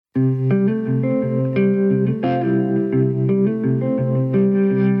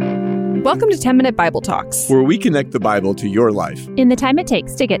Welcome to 10-Minute Bible Talks, where we connect the Bible to your life in the time it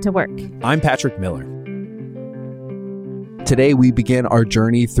takes to get to work. I'm Patrick Miller. Today we begin our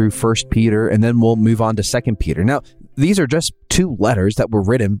journey through 1 Peter, and then we'll move on to 2 Peter. Now, these are just two letters that were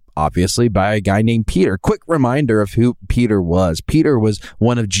written, obviously, by a guy named Peter. Quick reminder of who Peter was. Peter was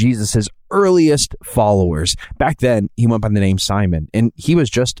one of Jesus's earliest followers. Back then, he went by the name Simon, and he was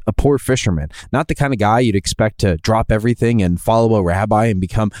just a poor fisherman. Not the kind of guy you'd expect to drop everything and follow a rabbi and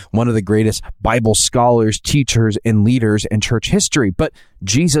become one of the greatest Bible scholars, teachers, and leaders in church history. But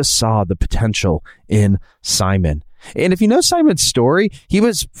Jesus saw the potential in Simon. And if you know Simon's story, he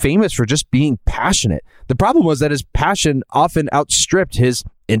was famous for just being passionate. The problem was that his passion often outstripped his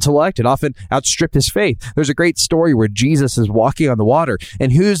intellect. It often outstripped his faith. There's a great story where Jesus is walking on the water,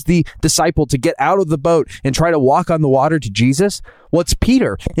 and who's the disciple to get out of the boat and try to walk on the water to Jesus? Well, it's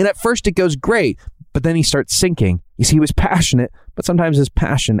Peter. And at first it goes great, but then he starts sinking. You see, he was passionate, but sometimes his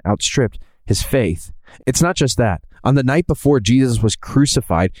passion outstripped his faith. It's not just that. On the night before Jesus was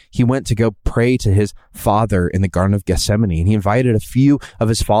crucified, he went to go pray to his Father in the Garden of Gethsemane, and he invited a few of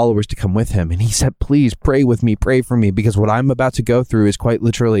his followers to come with him. And he said, please pray with me, pray for me, because what I'm about to go through is quite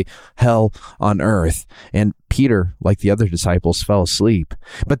literally hell on earth. And Peter, like the other disciples, fell asleep.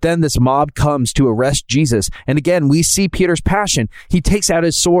 But then this mob comes to arrest Jesus. And again, we see Peter's passion. He takes out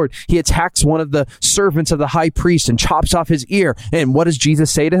his sword. He attacks one of the servants of the high priest and chops off his ear. And what does Jesus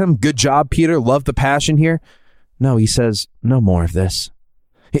say to him? Good job, Peter. Love the passion here. No, he says, no more of this.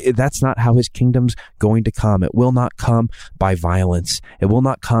 That's not how his kingdom's going to come. It will not come by violence. It will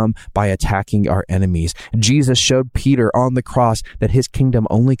not come by attacking our enemies. Jesus showed Peter on the cross that his kingdom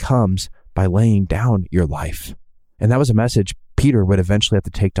only comes by laying down your life. And that was a message Peter would eventually have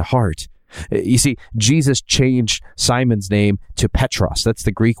to take to heart. You see, Jesus changed Simon's name to Petros. That's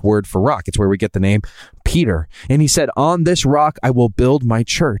the Greek word for rock. It's where we get the name Peter. And he said, on this rock I will build my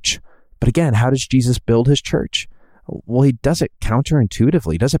church. But again, how does Jesus build his church? Well, he does it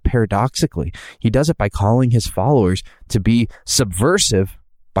counterintuitively. He does it paradoxically. He does it by calling his followers to be subversive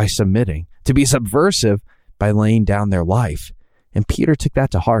by submitting, to be subversive by laying down their life. And Peter took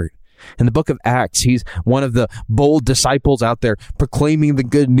that to heart. In the book of Acts, he's one of the bold disciples out there proclaiming the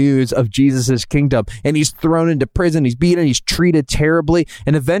good news of Jesus' kingdom. And he's thrown into prison, he's beaten, he's treated terribly.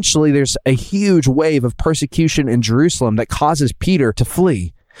 And eventually there's a huge wave of persecution in Jerusalem that causes Peter to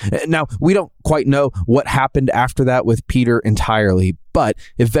flee. Now, we don't quite know what happened after that with Peter entirely, but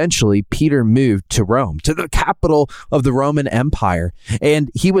eventually Peter moved to Rome, to the capital of the Roman Empire. And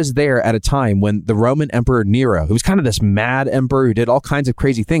he was there at a time when the Roman Emperor Nero, who was kind of this mad emperor who did all kinds of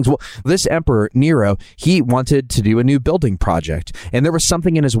crazy things. Well, this emperor Nero, he wanted to do a new building project, and there was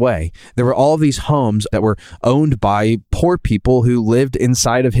something in his way. There were all of these homes that were owned by poor people who lived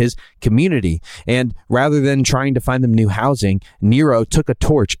inside of his community. And rather than trying to find them new housing, Nero took a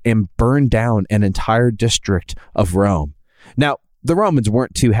torch and burned down an entire district of Rome. Now, the Romans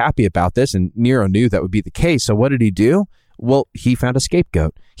weren't too happy about this, and Nero knew that would be the case. So what did he do? Well, he found a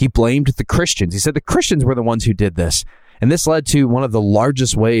scapegoat. He blamed the Christians. He said the Christians were the ones who did this. And this led to one of the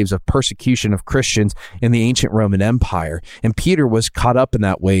largest waves of persecution of Christians in the ancient Roman Empire. And Peter was caught up in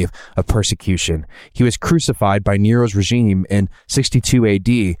that wave of persecution. He was crucified by Nero's regime in 62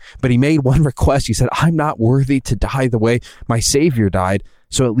 AD, but he made one request. He said, I'm not worthy to die the way my Savior died,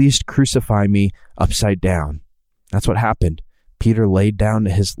 so at least crucify me upside down. That's what happened. Peter laid down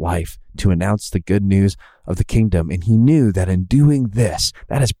his life to announce the good news of the kingdom, and he knew that in doing this,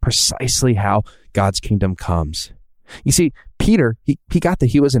 that is precisely how God's kingdom comes. You see, Peter, he got that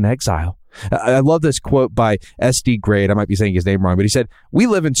he was in exile. I love this quote by S.D. Grade. I might be saying his name wrong, but he said, we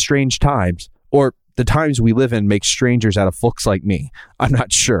live in strange times, or the times we live in make strangers out of folks like me. I'm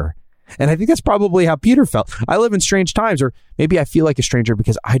not sure. And I think that's probably how Peter felt. I live in strange times, or maybe I feel like a stranger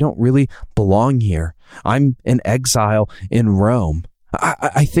because I don't really belong here. I'm in exile in Rome.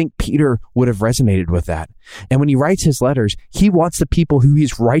 I think Peter would have resonated with that. And when he writes his letters, he wants the people who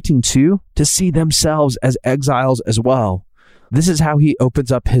he's writing to see themselves as exiles as well. This is how he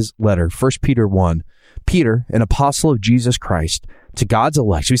opens up his letter, 1 Peter 1. Peter, an apostle of Jesus Christ, to God's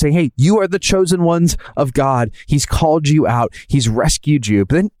elect. So he's saying, hey, you are the chosen ones of God. He's called you out. He's rescued you.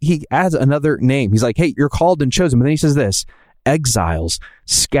 But then he adds another name. He's like, hey, you're called and chosen. But then he says this, exiles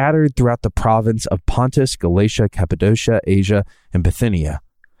scattered throughout the province of Pontus, Galatia, Cappadocia, Asia, and Bithynia.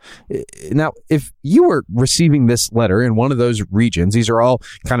 Now, if you were receiving this letter in one of those regions, these are all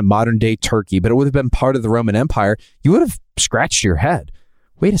kind of modern day Turkey, but it would have been part of the Roman Empire, you would have scratched your head.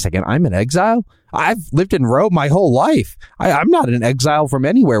 Wait a second, I'm in exile? I've lived in Rome my whole life. I'm not in exile from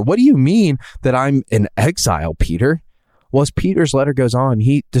anywhere. What do you mean that I'm in exile, Peter? Well, as Peter's letter goes on,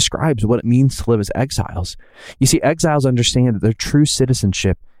 he describes what it means to live as exiles. You see, exiles understand that their true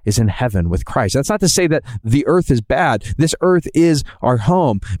citizenship is in heaven with Christ. That's not to say that the earth is bad. This earth is our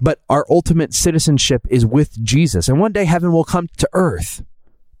home, but our ultimate citizenship is with Jesus. And one day heaven will come to earth.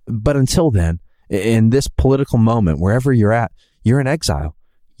 But until then, in this political moment, wherever you're at, you're in exile.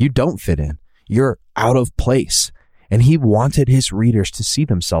 You don't fit in. You're out of place. And he wanted his readers to see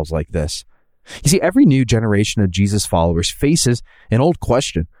themselves like this. You see, every new generation of Jesus followers faces an old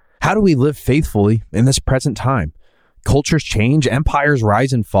question. How do we live faithfully in this present time? Cultures change, empires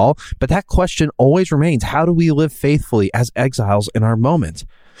rise and fall, but that question always remains. How do we live faithfully as exiles in our moment?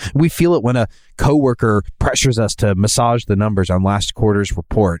 We feel it when a coworker pressures us to massage the numbers on last quarter's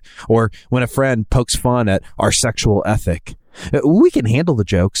report, or when a friend pokes fun at our sexual ethic. We can handle the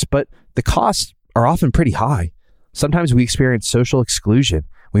jokes, but the costs are often pretty high. Sometimes we experience social exclusion.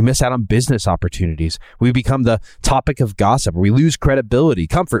 We miss out on business opportunities. We become the topic of gossip. We lose credibility,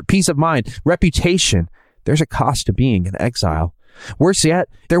 comfort, peace of mind, reputation. There's a cost to being in exile. Worse yet,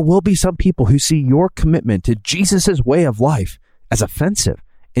 there will be some people who see your commitment to Jesus' way of life as offensive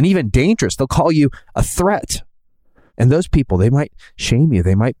and even dangerous. They'll call you a threat. And those people, they might shame you.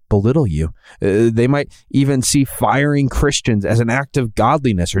 They might belittle you. They might even see firing Christians as an act of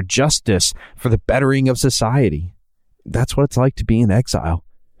godliness or justice for the bettering of society. That's what it's like to be in exile.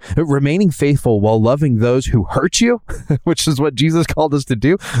 Remaining faithful while loving those who hurt you, which is what Jesus called us to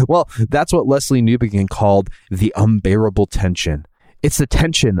do. Well, that's what Lesslie Newbigin called the unbearable tension. It's the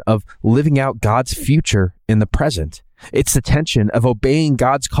tension of living out God's future in the present. It's the tension of obeying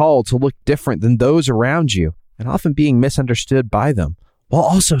God's call to look different than those around you and often being misunderstood by them, while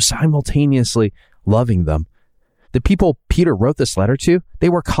also simultaneously loving them. The people Peter wrote this letter to, they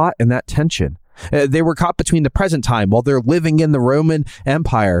were caught in that tension. They were caught between the present time while they're living in the Roman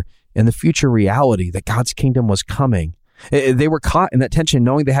Empire and the future reality that God's kingdom was coming. They were caught in that tension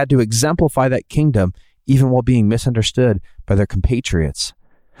knowing they had to exemplify that kingdom even while being misunderstood by their compatriots.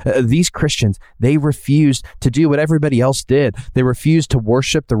 These Christians, they refused to do what everybody else did. They refused to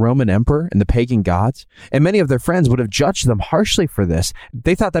worship the Roman emperor and the pagan gods. And many of their friends would have judged them harshly for this.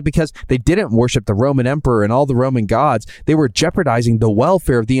 They thought that because they didn't worship the Roman emperor and all the Roman gods, they were jeopardizing the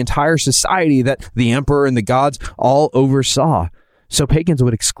welfare of the entire society that the emperor and the gods all oversaw. So pagans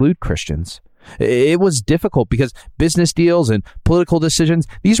would exclude Christians. It was difficult because business deals and political decisions,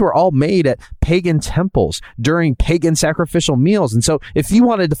 these were all made at pagan temples during pagan sacrificial meals. And so if you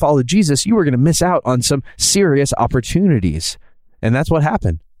wanted to follow Jesus, you were going to miss out on some serious opportunities. And that's what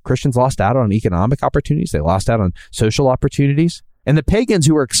happened. Christians lost out on economic opportunities. They lost out on social opportunities. And the pagans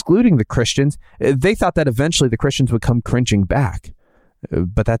who were excluding the Christians, they thought that eventually the Christians would come cringing back.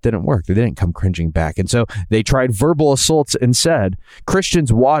 But that didn't work. They didn't come cringing back. And so they tried verbal assaults instead.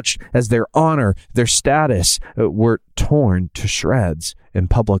 Christians watched as their honor, their status were torn to shreds in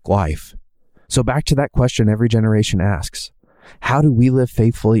public life. So back to that question every generation asks. How do we live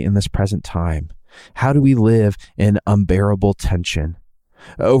faithfully in this present time? How do we live in unbearable tension?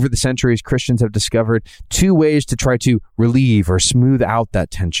 Over the centuries, Christians have discovered two ways to try to relieve or smooth out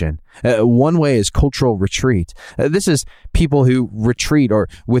that tension. One way is cultural retreat. This is people who retreat or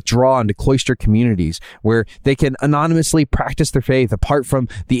withdraw into cloistered communities where they can anonymously practice their faith apart from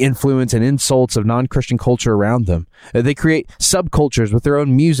the influence and insults of non-Christian culture around them. They create subcultures with their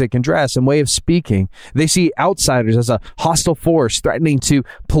own music and dress and way of speaking. They see outsiders as a hostile force threatening to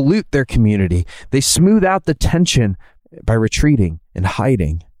pollute their community. They smooth out the tension by retreating and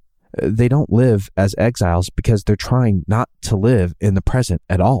hiding. They don't live as exiles because they're trying not to live in the present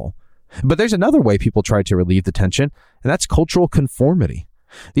at all. But there's another way people try to relieve the tension, and that's cultural conformity.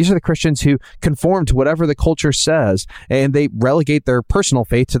 These are the Christians who conform to whatever the culture says, and they relegate their personal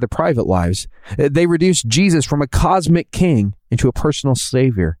faith to their private lives. They reduce Jesus from a cosmic king into a personal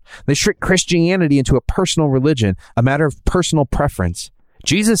savior. They shrink Christianity into a personal religion, a matter of personal preference.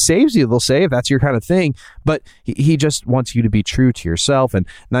 Jesus saves you, they'll say, if that's your kind of thing, but he just wants you to be true to yourself and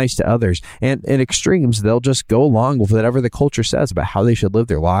nice to others. And in extremes, they'll just go along with whatever the culture says about how they should live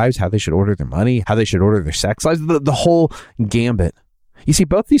their lives, how they should order their money, how they should order their sex lives, the whole gambit. You see,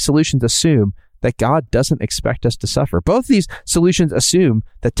 both these solutions assume that God doesn't expect us to suffer. Both these solutions assume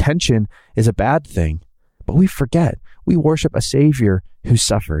that tension is a bad thing, but we forget we worship a Savior who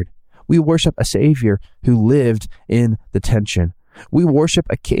suffered. We worship a Savior who lived in the tension. We worship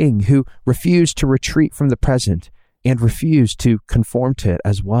a king who refused to retreat from the present and refused to conform to it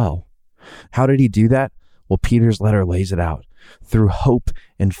as well. How did he do that? Well, Peter's letter lays it out. Through hope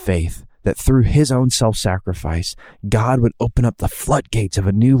and faith, that through his own self-sacrifice, God would open up the floodgates of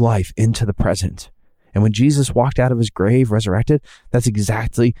a new life into the present. And when Jesus walked out of his grave resurrected, that's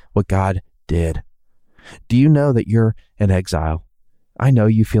exactly what God did. Do you know that you're in exile? I know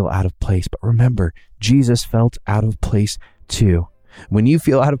you feel out of place, but remember, Jesus felt out of place too. When you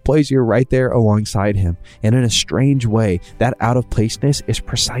feel out of place, you're right there alongside him. And in a strange way, that out of placeness is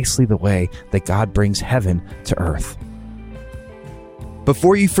precisely the way that God brings heaven to earth.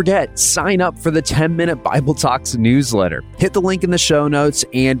 Before you forget, sign up for the 10-Minute Bible Talks newsletter. Hit the link in the show notes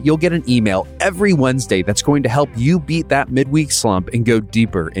and you'll get an email every Wednesday that's going to help you beat that midweek slump and go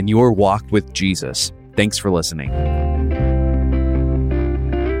deeper in your walk with Jesus. Thanks for listening.